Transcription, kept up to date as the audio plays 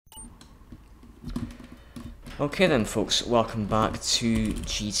Okay then folks, welcome back to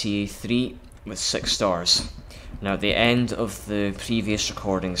GTA 3 with 6 stars. Now at the end of the previous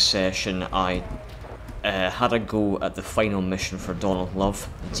recording session I had a go at the final mission for Donald Love,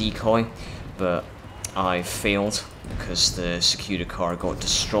 Decoy, but I failed because the Securicar got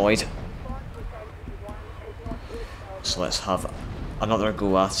destroyed. So let's have another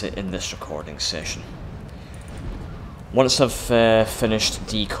go at it in this recording session. Once I've finished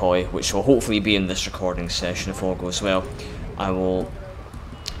Decoy, which will hopefully be in this recording session if all goes well, I will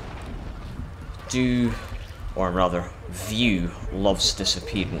do, or rather view, Love's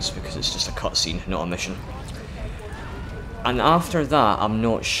disappearance, because it's just a cutscene, not a mission. And after that, I'm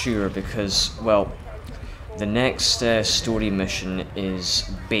not sure because, well, the next story mission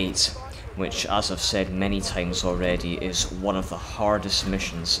is Bait, which, as I've said many times already, is one of the hardest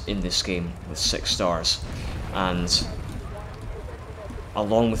missions in this game with 6 stars. And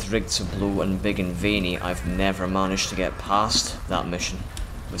along with Rigged to Blow and Big and Veiny, I've never managed to get past that mission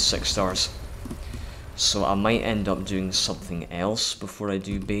with 6 stars. So I might end up doing something else before I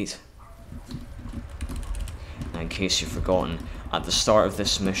do Bait. Now, in case you've forgotten, at the start of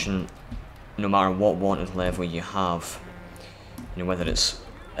this mission, no matter what wanted level you have, you know, whether it's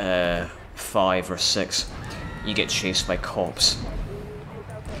 5 or 6, you get chased by cops.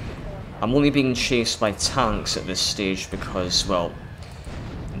 I'm only being chased by tanks at this stage because, well,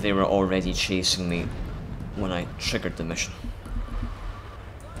 they were already chasing me when I triggered the mission.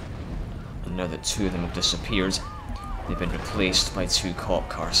 And now that 2 of them have disappeared, they've been replaced by 2 cop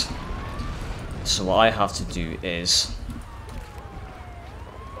cars. So what I have to do is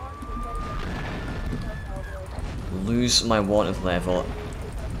lose my wanted level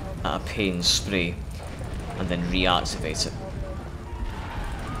at a pain spray and then reactivate it.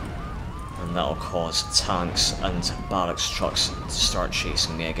 And that'll cause tanks and barracks trucks to start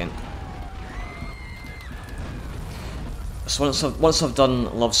chasing me again. So once I've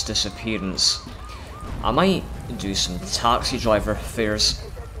done Love's disappearance, I might do some taxi driver fares.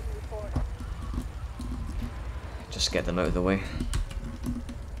 Just get them out of the way.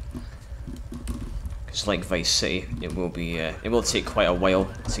 Because like Vice City, it will take quite a while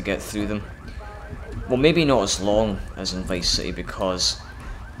to get through them. Well, maybe not as long as in Vice City because,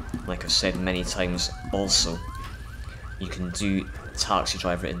 like I've said many times also, you can do taxi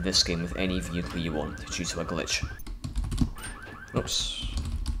driver in this game with any vehicle you want due to a glitch. Oops.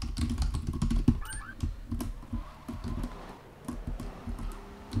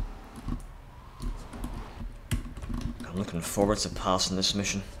 I'm looking forward to passing this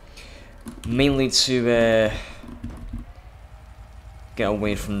mission. Mainly to get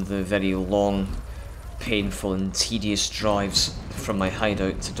away from the very long, painful and tedious drives from my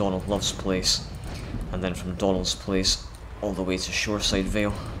hideout to Donald Love's place, and then from Donald's place all the way to Shoreside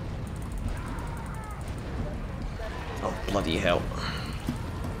Vale. Oh, bloody hell.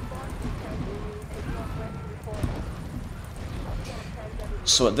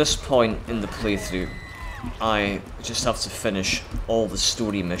 So at this point in the playthrough, I just have to finish all the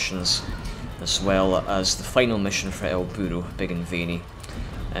story missions, as well as the final mission for El Burro, Big and Veiny,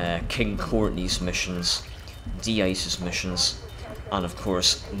 King Courtney's missions, D-Ice's missions, and of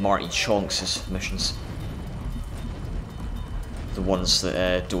course Marty Chonks' missions. The ones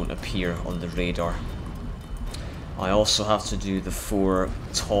that don't appear on the radar. I also have to do the 4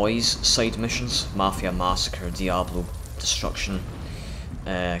 Toys side missions: Mafia Massacre, Diablo Destruction,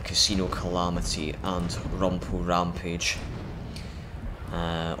 Casino Calamity, and Rumpo Rampage.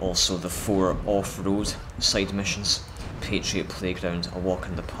 Also the 4 off-road side missions: Patriot Playground, A Walk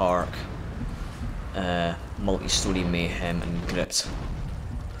in the Park, Multi-Story Mayhem, and Gripped.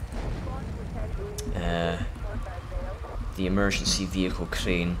 The Emergency Vehicle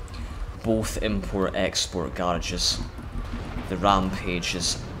Crane, both import-export garages, the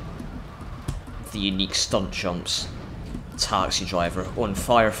Rampages, the unique stunt jumps, taxi driver, and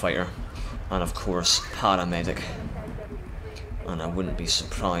firefighter, and of course paramedic. And I wouldn't be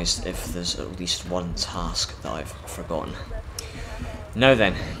surprised if there's at least one task that I've forgotten. Now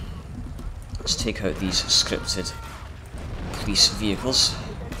then, let's take out these scripted police vehicles.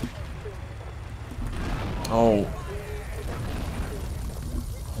 Oh,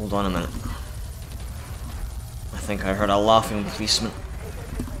 hold on a minute. I think I heard a laughing policeman.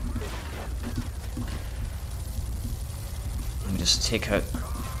 Let me just take out...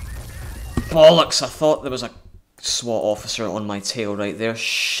 Bollocks! I thought there was a SWAT officer on my tail right there.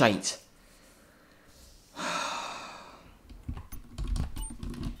 Shite.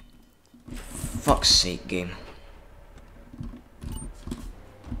 Fuck's sake, game.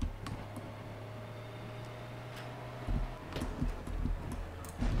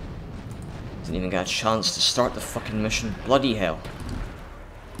 Didn't even get a chance to start the fucking mission. Bloody hell.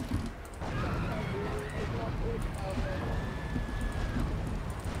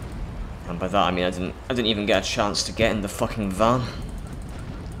 And by that I mean I didn't even get a chance to get in the fucking van.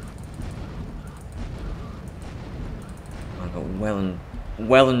 I got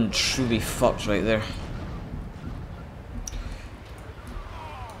well and truly fucked right there.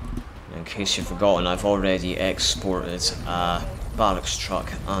 In case you've forgotten, I've already exported a barracks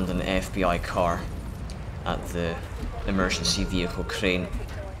truck and an FBI car at the emergency vehicle crane.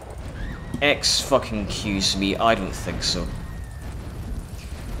 Fucking Q's me, I don't think so.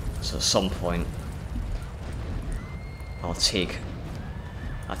 So at some point, I'll take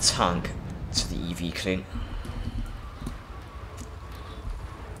a tank to the EV crane.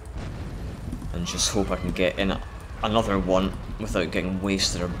 And just hope I can get in another one without getting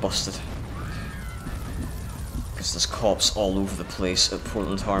wasted or busted. Because there's cops all over the place at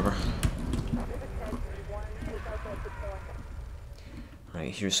Portland Harbour.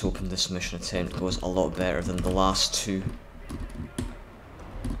 Right, here's hoping this mission attempt goes a lot better than the last two.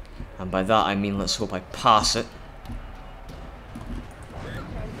 And by that I mean let's hope I pass it.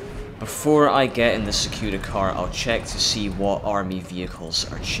 Before I get in the Securicar, I'll check to see what army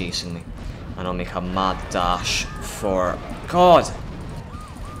vehicles are chasing me. And I'll make a mad dash for... God!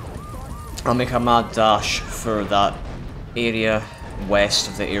 I'll make a mad dash for that area west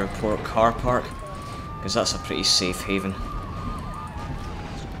of the airport car park. Because that's a pretty safe haven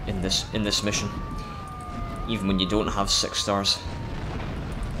in this mission. Even when you don't have 6 stars.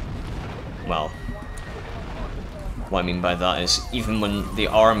 Well, what I mean by that is, even when the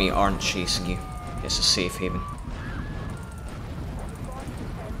army aren't chasing you, it's a safe haven.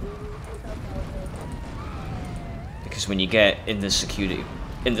 Because when you get in the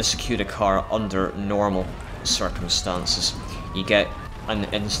Securicar under normal circumstances, you get an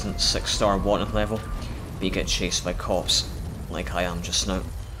instant 6-star wanted level, but you get chased by cops, like I am just now.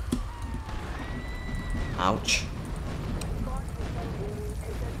 Ouch.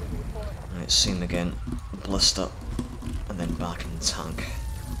 Right, same again. Blissed up, and then back in the tank.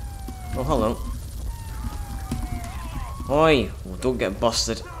 Oh, hello. Oi! Well, don't get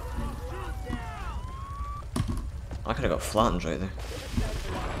busted. I could have got flattened right there.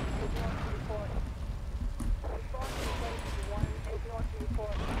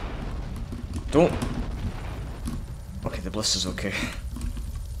 Don't. Okay, the blister's okay.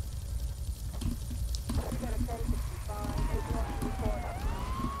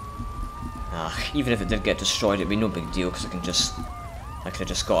 Even if it did get destroyed, it'd be no big deal because I could have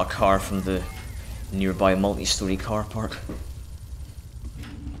just got a car from the nearby multi-story car park.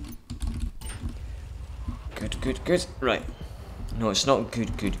 Good. Right. No, it's not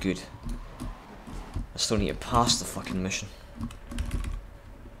good. I still need to pass the fucking mission.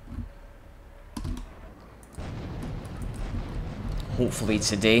 Hopefully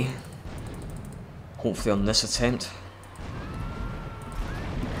today. Hopefully on this attempt.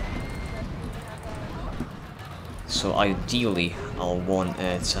 So ideally, I'll want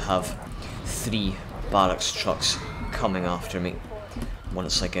to have 3 barracks trucks coming after me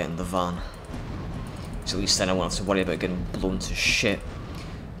once I get in the van. So at least then I won't have to worry about getting blown to shit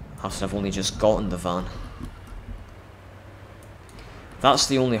after I've only just gotten the van. That's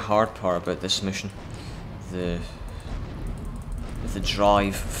the only hard part about this mission. The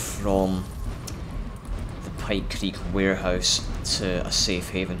drive from the Pike Creek warehouse to a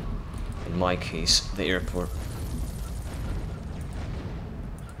safe haven. In my case, the airport.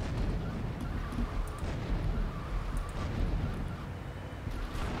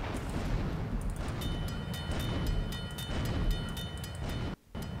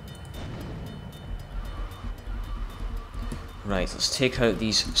 Right, let's take out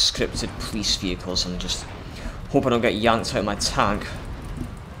these scripted police vehicles and just hope I don't get yanked out of my tank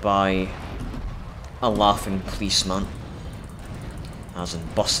by a laughing policeman. As in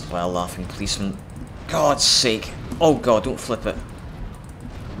busted by a laughing policeman. God's sake. Oh god, don't flip it.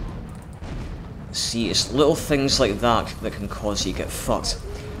 See, it's little things like that that can cause you to get fucked.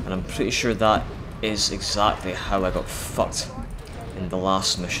 And I'm pretty sure that is exactly how I got fucked in the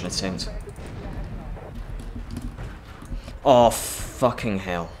last mission attempt. Oh, fucking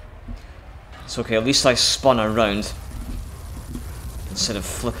hell. It's okay, at least I spun around instead of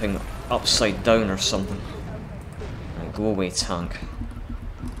flipping upside down or something. Right, go away, tank.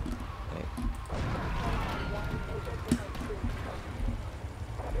 Right.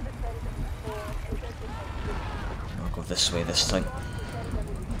 I'll go this way this time.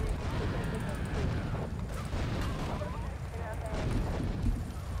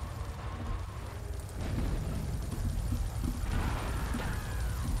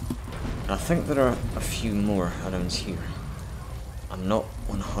 I think there are a few more around here. I'm not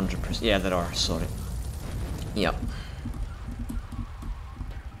 100%. Yeah, there are, sorry. Yep.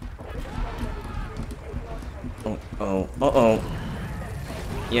 Oh, oh, uh-oh.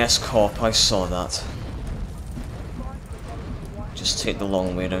 Yes, cop, I saw that. Just take the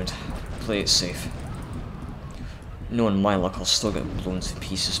long way around. Play it safe. Knowing my luck, I'll still get blown to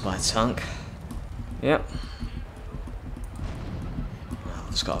pieces by a tank. Yep. Well,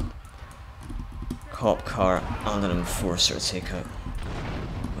 it's got a cop car and an enforcer to take out.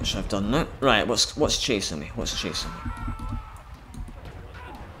 Which I've done now. Right, what's chasing me? What's chasing me?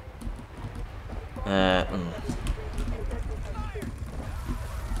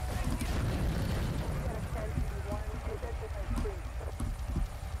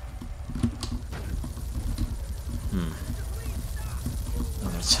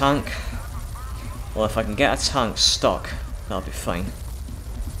 Another tank. Well, if I can get a tank stuck, that'll be fine.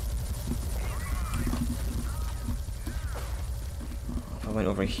 If I went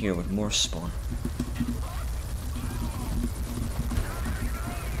over here, would more spawn?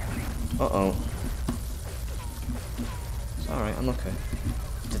 Uh-oh. It's alright, I'm okay.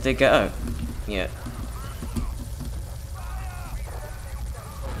 Did they get out? Yeah.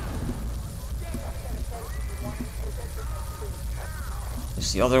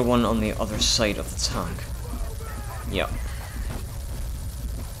 Is the other one on the other side of the tank? Yep.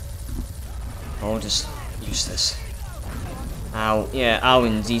 I'll just use this. Ow. Yeah, ow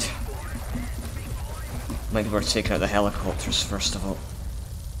indeed. Might be worth taking out the helicopters first of all.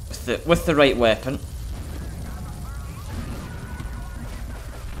 With the right weapon.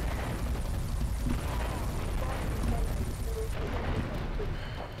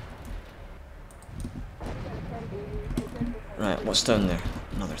 Right, what's down there?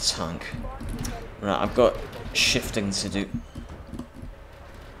 Another tank. Right, I've got shifting to do.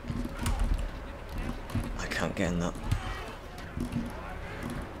 I can't get in that.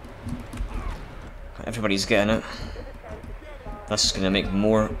 Everybody's getting it. This is going to make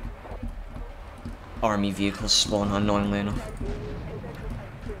more army vehicles spawn, annoyingly enough.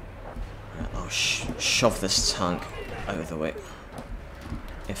 Right, I'll shove this tank out of the way.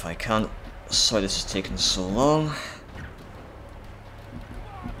 If I can. Sorry this is taking so long.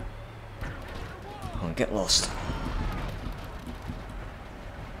 Come on, get lost.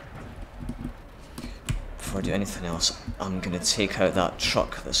 Before I do anything else, I'm going to take out that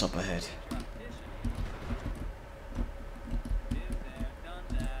truck that's up ahead.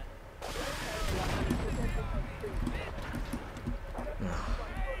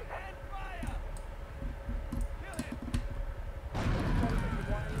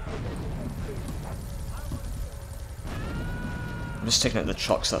 I'm just taking out the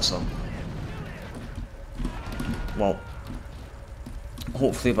trucks, that's all. Well,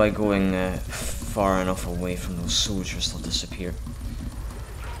 hopefully by going far enough away from those soldiers they'll disappear.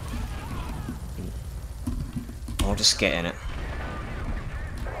 I'll just get in it.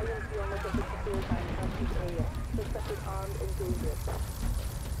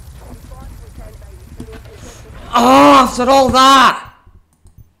 Oh, after all that!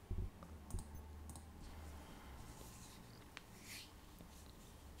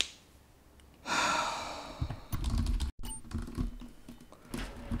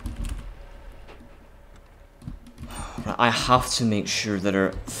 I have to make sure there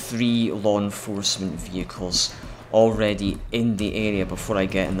are 3 law enforcement vehicles already in the area before I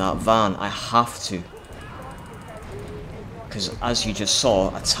get in that van. I have to. Because as you just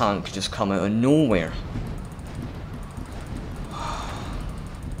saw, a tank could just come out of nowhere.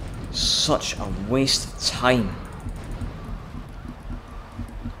 Such a waste of time.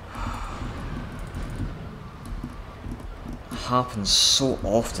 It happens so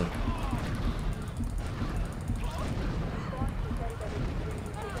often.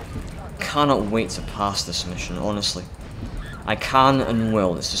 Cannot wait to pass this mission, honestly. I can and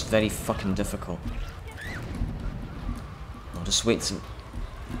will, it's just very fucking difficult. I'll just wait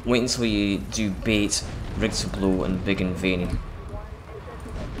until you do bait, rig to blow, and big and veiny.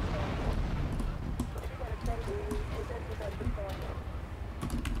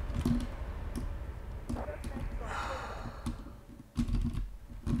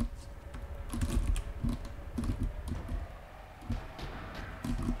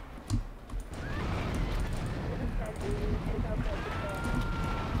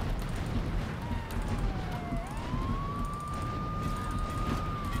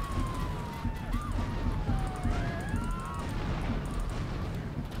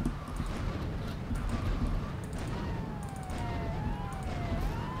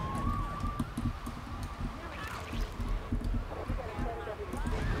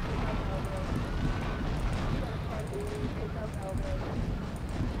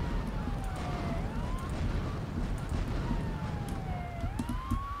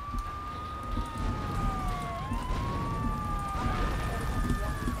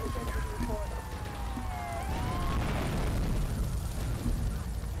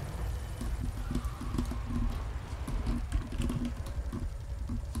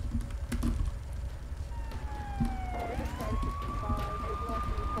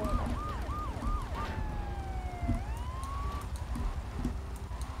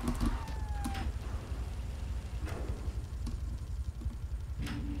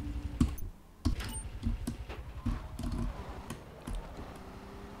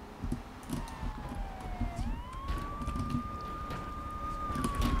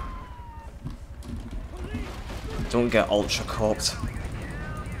 Don't get ultra cocked.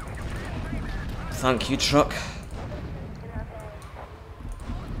 Thank you, truck.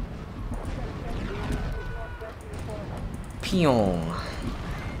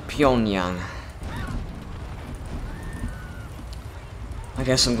 Pyongyang. I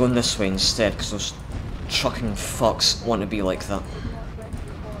guess I'm going this way instead, because those trucking fucks want to be like that.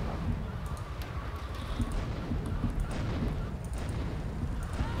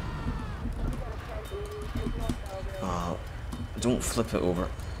 Don't flip it over.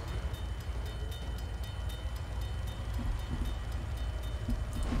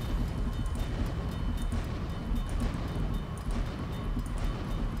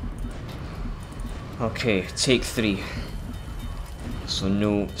 Okay, take 3. So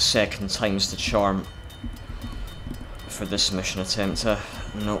no second time's the charm for this mission attempt.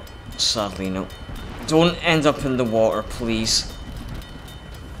 No, sadly no. Don't end up in the water, please.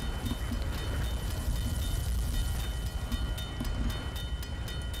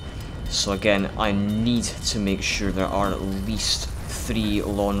 So again, I need to make sure there are at least 3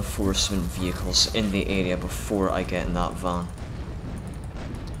 law enforcement vehicles in the area before I get in that van.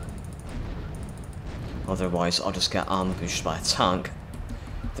 Otherwise, I'll just get ambushed by a tank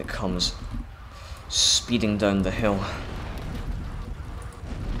that comes speeding down the hill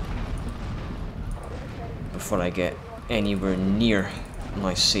before I get anywhere near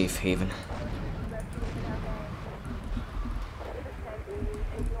my safe haven.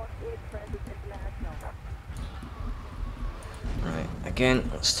 Right, again,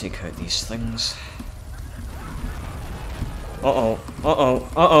 let's take out these things. Uh-oh, uh-oh,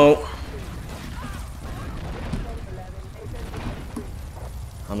 uh-oh!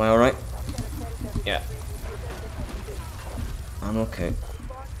 Am I alright? Yeah. I'm okay.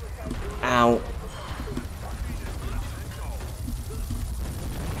 Ow.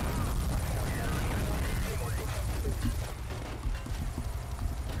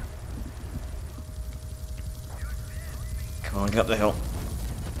 Come on, get up the hill.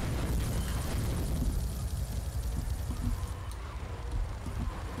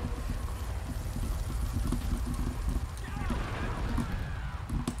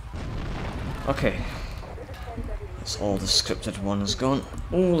 Okay. That's all the scripted ones gone.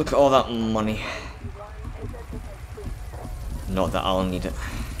 Oh, look at all that money. Not that I'll need it.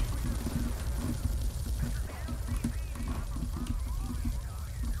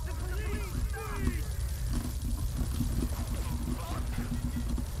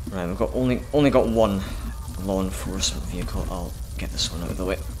 Right, we've got only got 1 law enforcement vehicle. I'll get this one out of the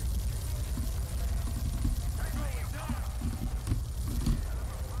way.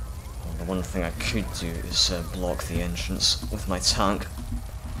 One thing I could do is block the entrance with my tank,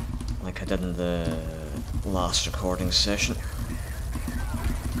 like I did in the last recording session.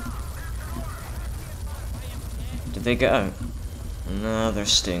 Did they get out? Nah, they're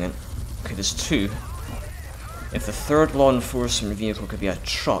staying in. Okay, there's 2. If the 3rd law enforcement vehicle could be a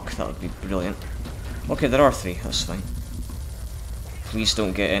truck, that would be brilliant. Okay, there are 3, that's fine. Please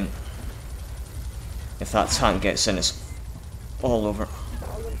don't get in. If that tank gets in, it's all over.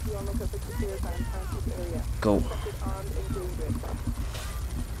 Go.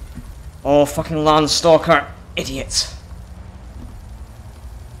 Oh, fucking Landstalker! Idiot!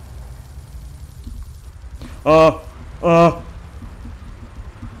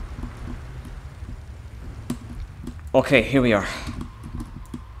 Okay, here we are.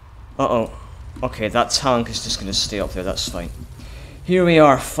 Uh-oh. Okay, that tank is just gonna stay up there, that's fine. Here we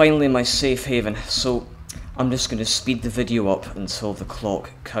are, finally my safe haven. So, I'm just gonna speed the video up until the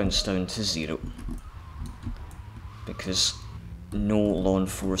clock counts down to 0. Because no law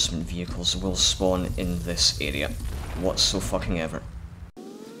enforcement vehicles will spawn in this area whatsoever.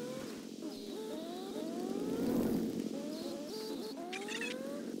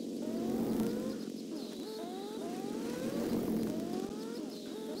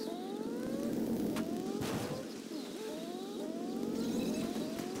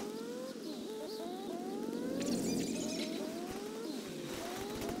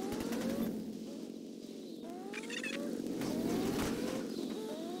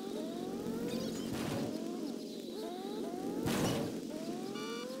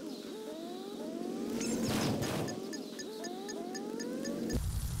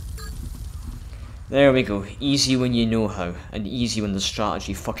 There we go, easy when you know how, and easy when the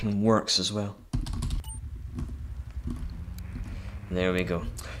strategy fucking works as well. There we go.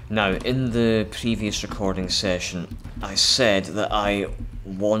 Now, in the previous recording session, I said that I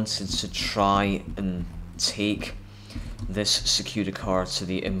wanted to try and take this Securicar to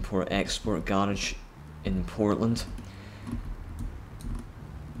the import-export garage in Portland.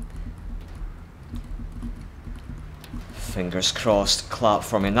 Fingers crossed, clap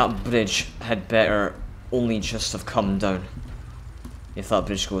for me. And that bridge had better only just have come down. If that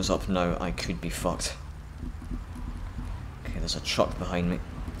bridge goes up now, I could be fucked. Okay, there's a truck behind me.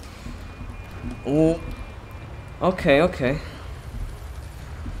 Oh. Okay, okay.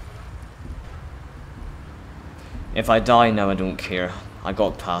 If I die now, I don't care. I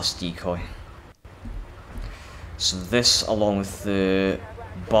got past decoy. So this, along with the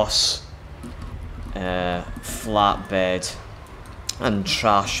bus, flatbed, and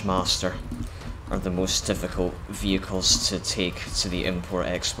trash master, are the most difficult vehicles to take to the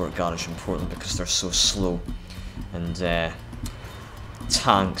import-export garage in Portland because they're so slow, and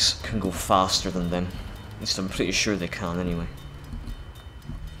tanks can go faster than them. At least I'm pretty sure they can anyway.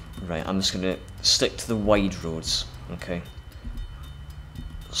 Right, I'm just gonna stick to the wide roads, okay?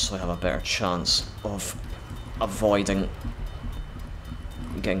 So I have a better chance of avoiding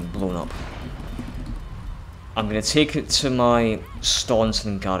getting blown up. I'm gonna take it to my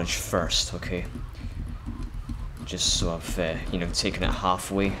Staunton garage first, okay? Just so I've, you know, taken it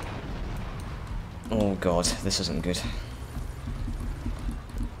halfway. Oh god, this isn't good.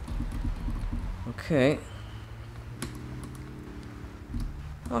 Okay.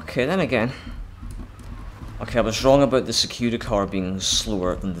 Okay, then again. Okay, I was wrong about the Securicar being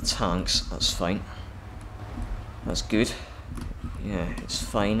slower than the tanks. That's fine. That's good. Yeah, it's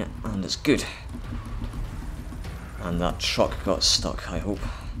fine and it's good. And that truck got stuck, I hope.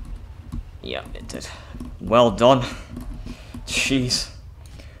 Yeah, it did. Well done. Jeez.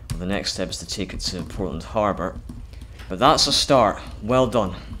 Well, the next step is to take it to Portland Harbour. But that's a start. Well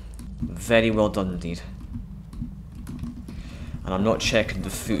done. Very well done indeed. And I'm not checking the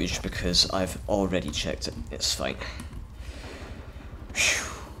footage because I've already checked it. It's fine. Whew.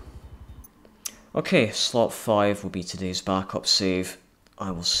 Okay, slot 5 will be today's backup save. I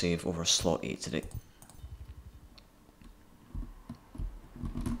will save over slot 8 today.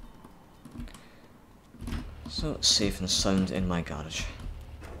 So, safe and sound in my garage.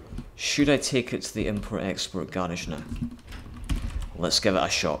 Should I take it to the import-export garage now? Let's give it a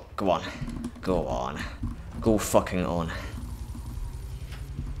shot. Go on. Go on. Go fucking on.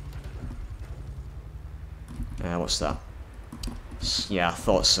 What's that? Yeah, I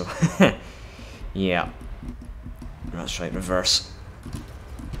thought so. Yeah. That's right, reverse.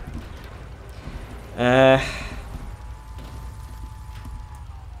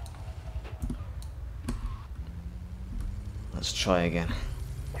 Let's try again.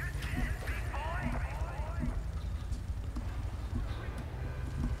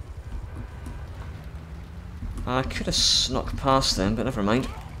 I could have snuck past them, but never mind.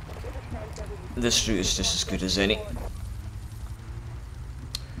 This route is just as good as any.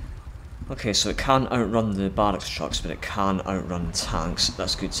 Okay, so it can outrun the barracks trucks, but it can outrun tanks.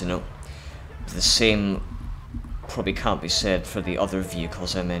 That's good to know. The same probably can't be said for the other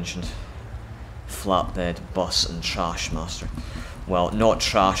vehicles I mentioned. Flatbed, bus, and trash master. Well, not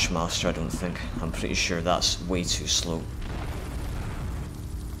trash master, I don't think. I'm pretty sure that's way too slow.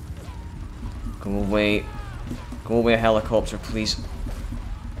 Go away. Go away, helicopter, please.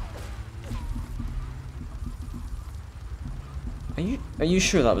 Are you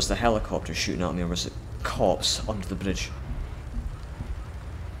sure that was the helicopter shooting at me, or was it cops under the bridge?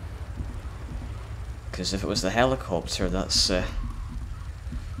 Because if it was the helicopter, that's it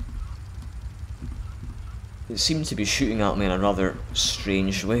seemed to be shooting at me in a rather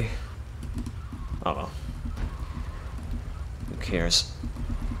strange way. Oh well. Who cares?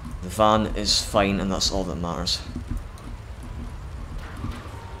 The van is fine, and that's all that matters.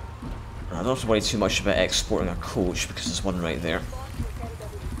 I don't have to worry too much about exporting a coach, because there's one right there.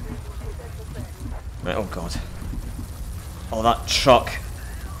 Right, oh god. Oh, that truck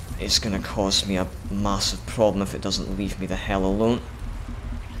is going to cause me a massive problem if it doesn't leave me the hell alone.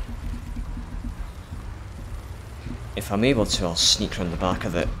 If I'm able to, I'll sneak around the back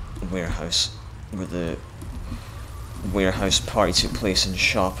of the warehouse, where the warehouse party took place in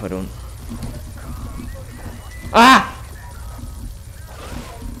Chaperon. Ah!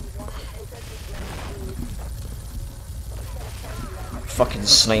 Fucking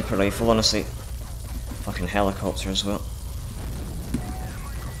sniper rifle, honestly. Fucking helicopter as well.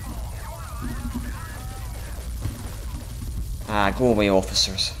 Ah, go away,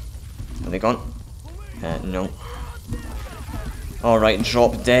 officers. Are they gone? No. Alright,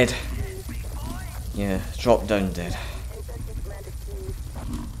 drop dead. Yeah, drop down dead.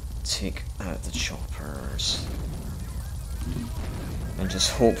 Take out the choppers. And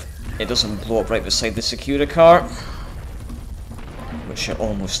just hope it doesn't blow up right beside the Securicar. Which it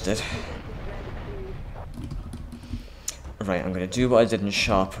almost did. Right, I'm going to do what I did in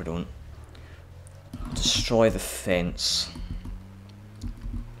Chaperon. Destroy destroy the fence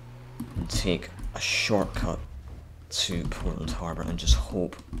and take a shortcut to Portland Harbour and just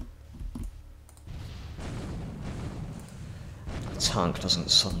hope the tank doesn't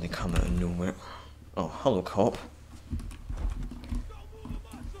suddenly come out of nowhere. Oh, hello, cop.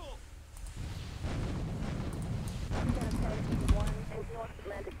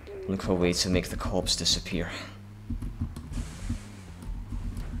 Look for a way to make the cops disappear.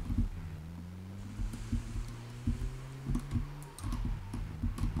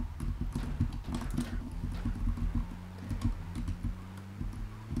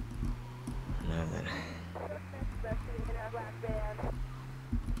 Now then.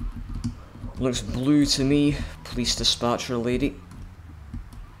 Looks blue to me, police dispatcher lady.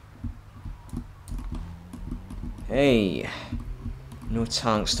 Hey. No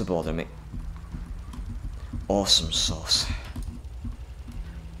tanks to bother me. Awesome sauce.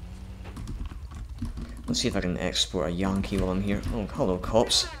 Let's see if I can export a Yankee while I'm here. Oh, hello,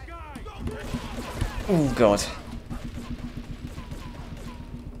 cops. Oh, God.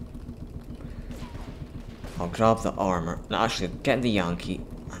 I'll grab the armor. No, actually, get the Yankee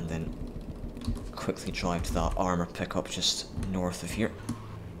and then quickly drive to that armor pickup just north of here.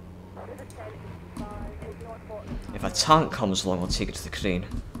 If a tank comes along, I'll take it to the crane.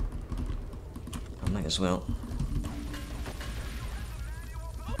 I might as well.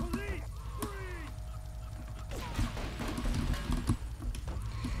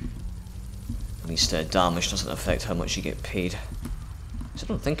 At least damage doesn't affect how much you get paid. So I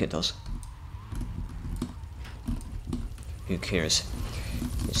don't think it does. Who cares?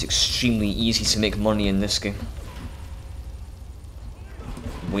 It's extremely easy to make money in this game.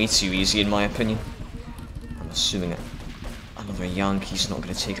 Way too easy in my opinion. Assuming another Yankee's not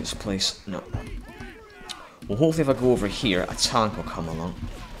going to take its place. No. Well, hopefully if I go over here, a tank will come along.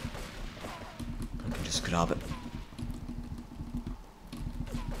 I can just grab it.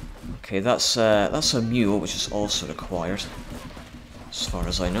 Okay, that's a mule, which is also required, as far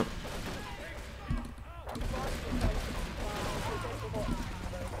as I know.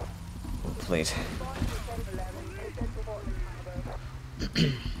 Well played.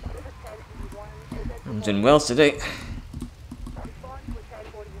 I'm doing well today.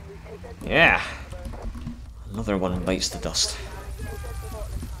 Yeah. Another one bites the dust.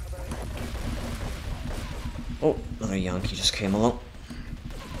 Oh, another Yankee just came along.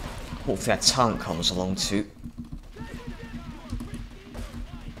 Hopefully a tank comes along too.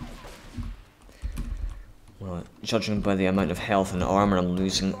 Well, judging by the amount of health and armour I'm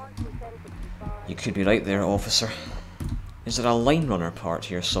losing, you could be right there, officer. Is there a line runner part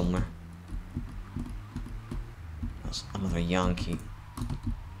here somewhere? That's another Yankee.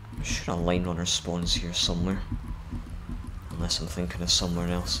 I'm sure a line runner spawns here somewhere. Unless I'm thinking of somewhere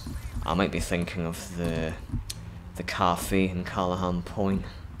else. I might be thinking of the cafe in Callahan Point.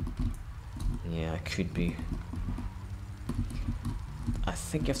 Yeah, I could be. I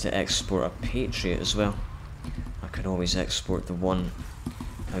think you have to export a Patriot as well. I could always export the one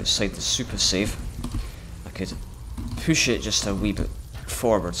outside the super save. I could push it just a wee bit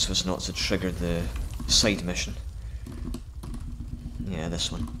forward so as not to trigger the side mission. Yeah,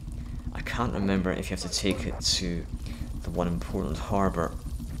 this one. I can't remember if you have to take it to the one in Portland Harbour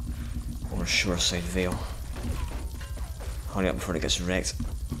or Shoreside Vale. Hurry up before it gets wrecked.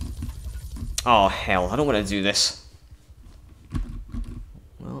 Oh hell, I don't want to do this.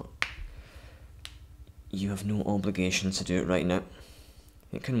 Well, you have no obligation to do it right now.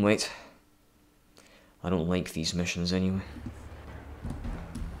 It can wait. I don't like these missions anyway.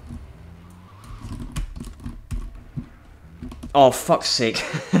 Oh, fuck's sake.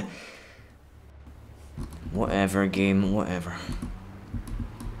 Whatever, game, whatever.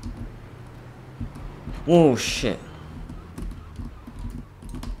 Oh, shit.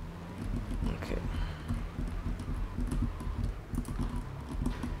 Okay.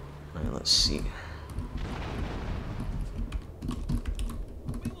 Alright, let's see.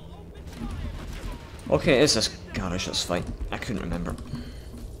 Okay, is this garage? That's fine. I couldn't remember.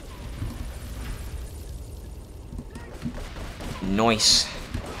 Nice.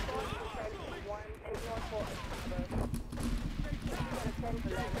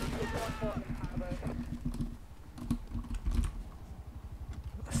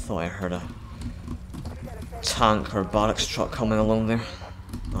 I thought I heard a tank or barracks truck coming along there.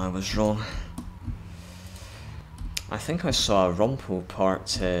 I was wrong. I think I saw a Rumpo part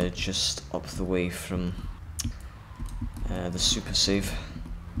just up the way from the super save.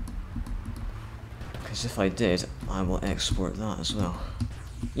 Because if I did, I will export that as well.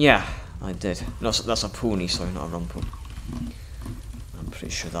 Yeah, I did. No, that's a pony, sorry, not a Rumpo. I'm pretty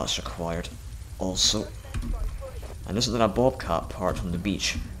sure that's required also. And isn't there a bobcat parked on the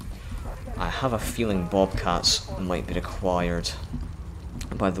beach? I have a feeling bobcats might be required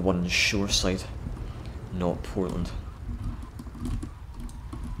by the one in Shoreside, not Portland.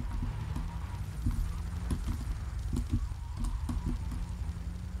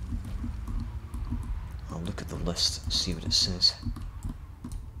 I'll look at the list, see what it says.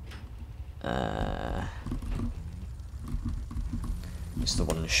 It's the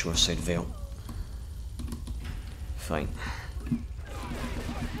one in Shoreside Vale. Fine.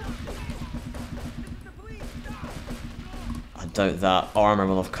 I doubt that armor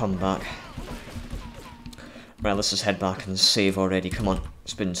will have come back. Right, let's just head back and save already. Come on,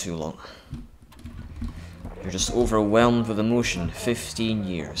 it's been too long. You're just overwhelmed with emotion. 15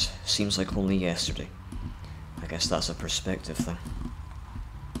 years. Seems like only yesterday. I guess that's a perspective thing.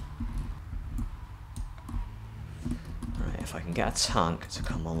 Right, if I can get a tank to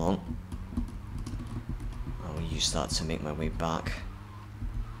come along, I'll use that to make my way back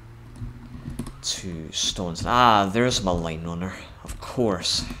to Stones. Ah, there's my line runner. Of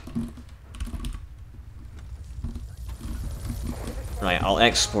course. Right, I'll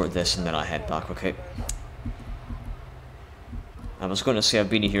export this and then I'll head back, okay? I was going to say I've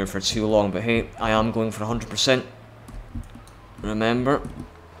been here for too long, but hey, I am going for 100%. Remember.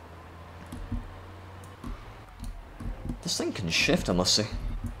 This thing can shift, I must say.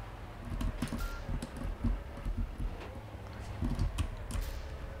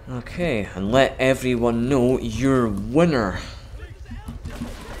 Okay, and let everyone know you're winner.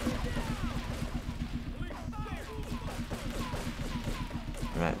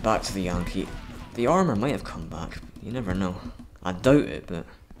 Right, back to the Yankee. The armor might have come back. You never know. I doubt it, but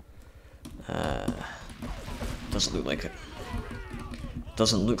doesn't look like it.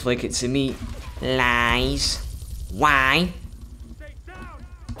 Doesn't look like it to me. Lies. Why?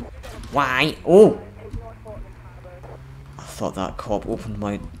 Why? Oh! I thought that cop opened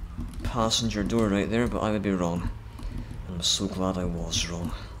my passenger door right there, but I would be wrong. I'm so glad I was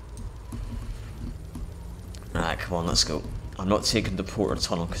wrong. Alright, come on, let's go. I'm not taking the Porter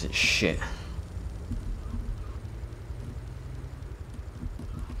Tunnel because it's shit.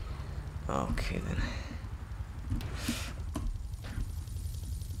 Okay then.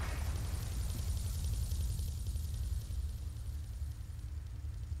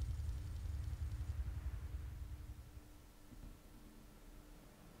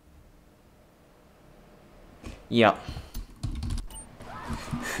 Yeah.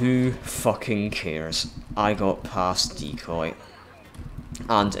 Who fucking cares? I got past decoy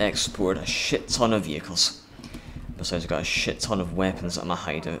and exported a shit ton of vehicles. Besides, I got a shit ton of weapons at my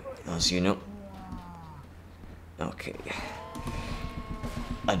hideout, as you know. Okay.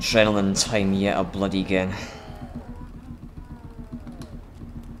 Adrenaline time yet a bloody again.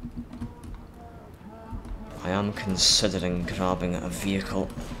 I am considering grabbing a vehicle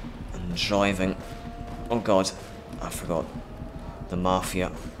and driving. Oh god, I forgot. The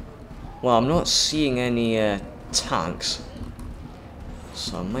Mafia. Well, I'm not seeing any tanks,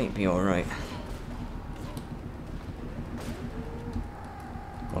 so I might be alright.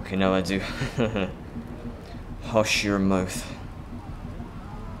 Okay, now I do. Hush your mouth.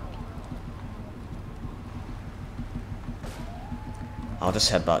 I'll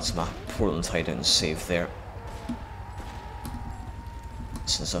just head back to my Portland hideout and save there,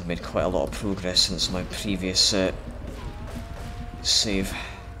 since I've made quite a lot of progress since my previous save.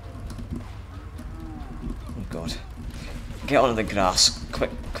 Oh god. Get onto the grass. Quick,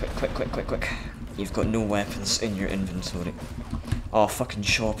 quick, quick, quick, quick, quick. You've got no weapons in your inventory. Oh, fucking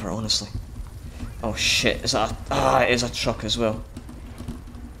chopper, honestly. Oh shit, is that a... Ah, it is a truck as well.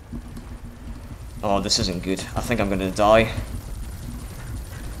 Oh, this isn't good. I think I'm gonna die.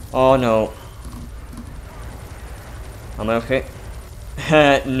 Oh no. Am I okay?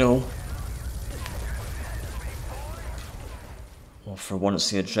 No. Well, for once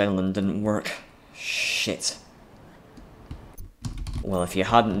the adrenaline didn't work. Shit. Well, if you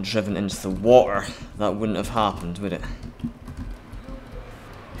hadn't driven into the water, that wouldn't have happened, would it?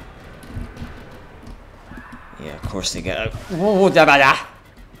 Yeah, of course they get out. Whoa, da ba da!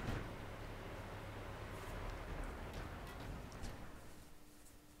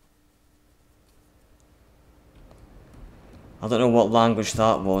 I don't know what language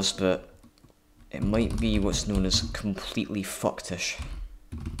that was, but it might be what's known as completely fucktish.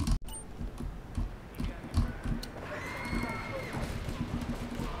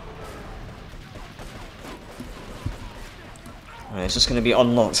 Alright, is this going to be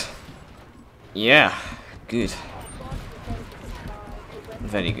unlocked? Yeah, good.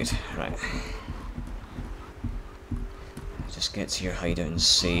 Very good, right. Just get to your hideout and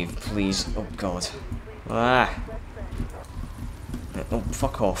save, please. Oh god. Ah! Oh,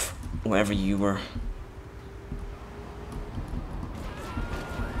 fuck off. Whatever you were.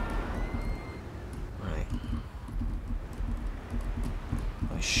 Right.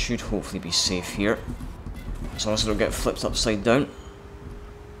 I should hopefully be safe here. As long as I don't get flipped upside down.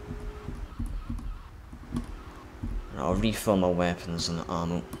 I'll refill my weapons and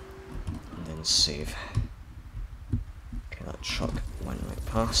ammo. And then save. Okay, that truck went right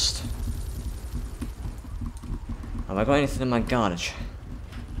past. Have I got anything in my garage?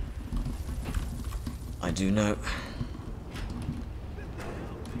 I do now.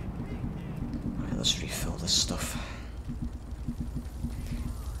 Right, let's refill this stuff.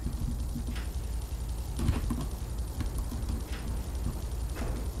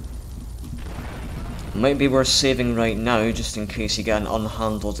 Might be worth saving right now, just in case you get an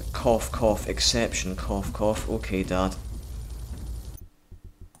unhandled cough cough exception, cough cough. Okay, Dad.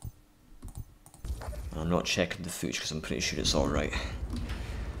 I'm not checking the footage because I'm pretty sure it's alright.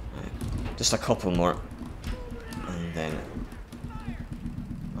 Right. Just a couple more. And then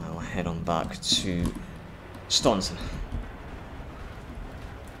I'll head on back to Staunton.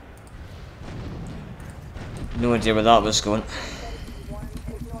 No idea where that was going.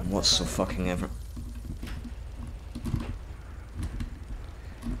 What's so fucking ever.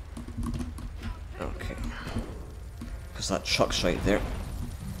 Okay. Because that truck's right there.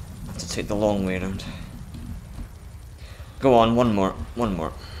 I have to take the long way around. Go on, one more. One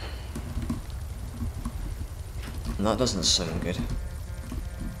more. And that doesn't sound good.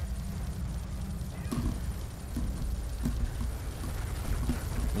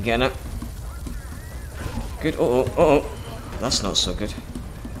 You getting it? Good. Uh oh. That's not so good.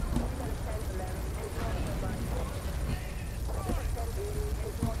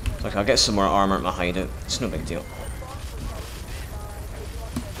 Look, I'll get some more armor at my hideout. It's no big deal.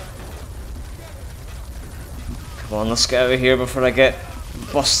 Come on, let's get out of here before I get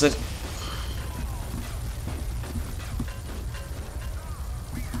busted.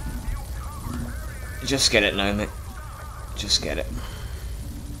 Just get it now, mate. Just get it.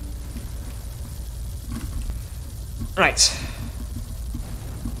 Right.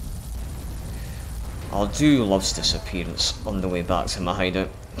 I'll do Love's disappearance on the way back to my hideout,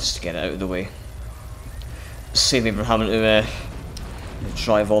 just to get it out of the way. Save me from having to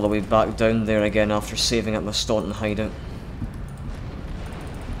drive all the way back down there again after saving at my Staunton hideout.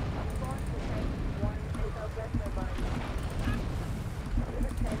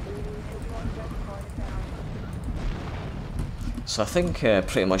 So I think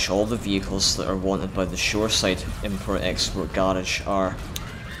pretty much all the vehicles that are wanted by the Shoreside Import-Export Garage are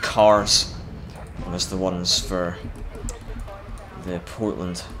cars, whereas the ones for the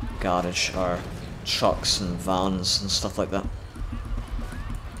Portland garage are trucks and vans and stuff like that.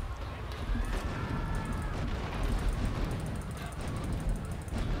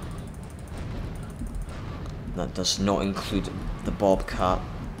 That does not include the Bobcat.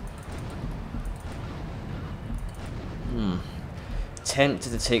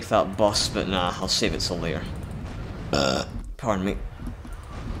 Tempted to take that bus, but nah, I'll save it till later. Pardon me.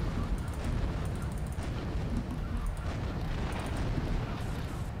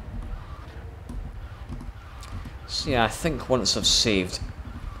 So yeah, I think once I've saved,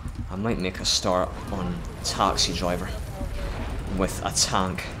 I might make a start on Taxi Driver with a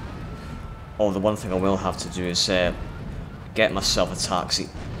tank. Oh, the one thing I will have to do is get myself a taxi,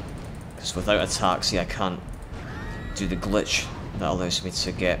 because without a taxi I can't do the glitch that allows me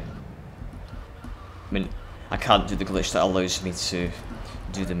to get... I mean, I can't do the glitch that allows me to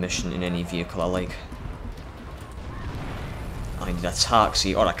do the mission in any vehicle I like. I need a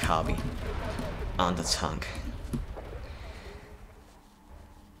taxi or a cabbie and a tank.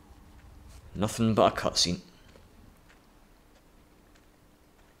 Nothing but a cutscene.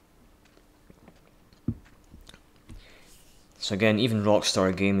 So again, even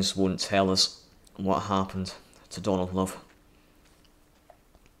Rockstar Games won't tell us what happened to Donald Love.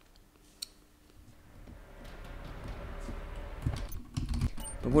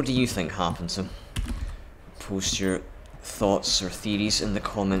 But what do you think happened to him? Post your thoughts or theories in the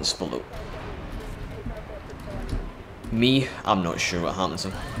comments below. Me, I'm not sure what happened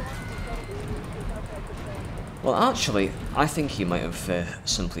to him. Well, actually, I think he might have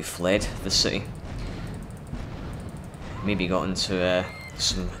simply fled the city. Maybe got into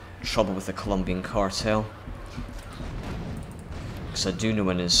some trouble with the Colombian cartel. Because I do know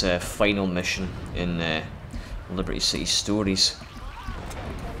in his final mission in Liberty City Stories,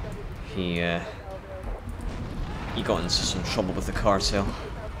 he got into some trouble with the cartel,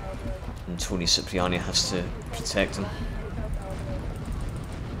 and Tony Cipriani has to protect him.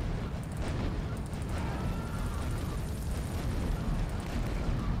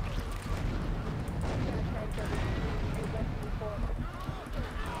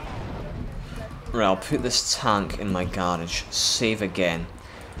 Right, I'll put this tank in my garage, save again,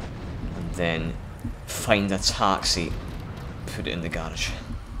 and then find a taxi, put it in the garage,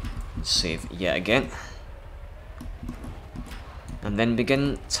 save yet again, and then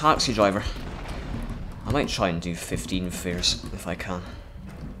begin taxi driver. I might try and do 15 fares if I can.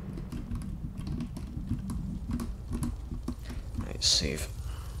 Right, save.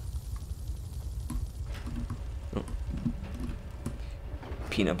 Oh.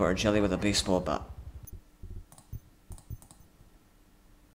 Peanut butter jelly with a baseball bat.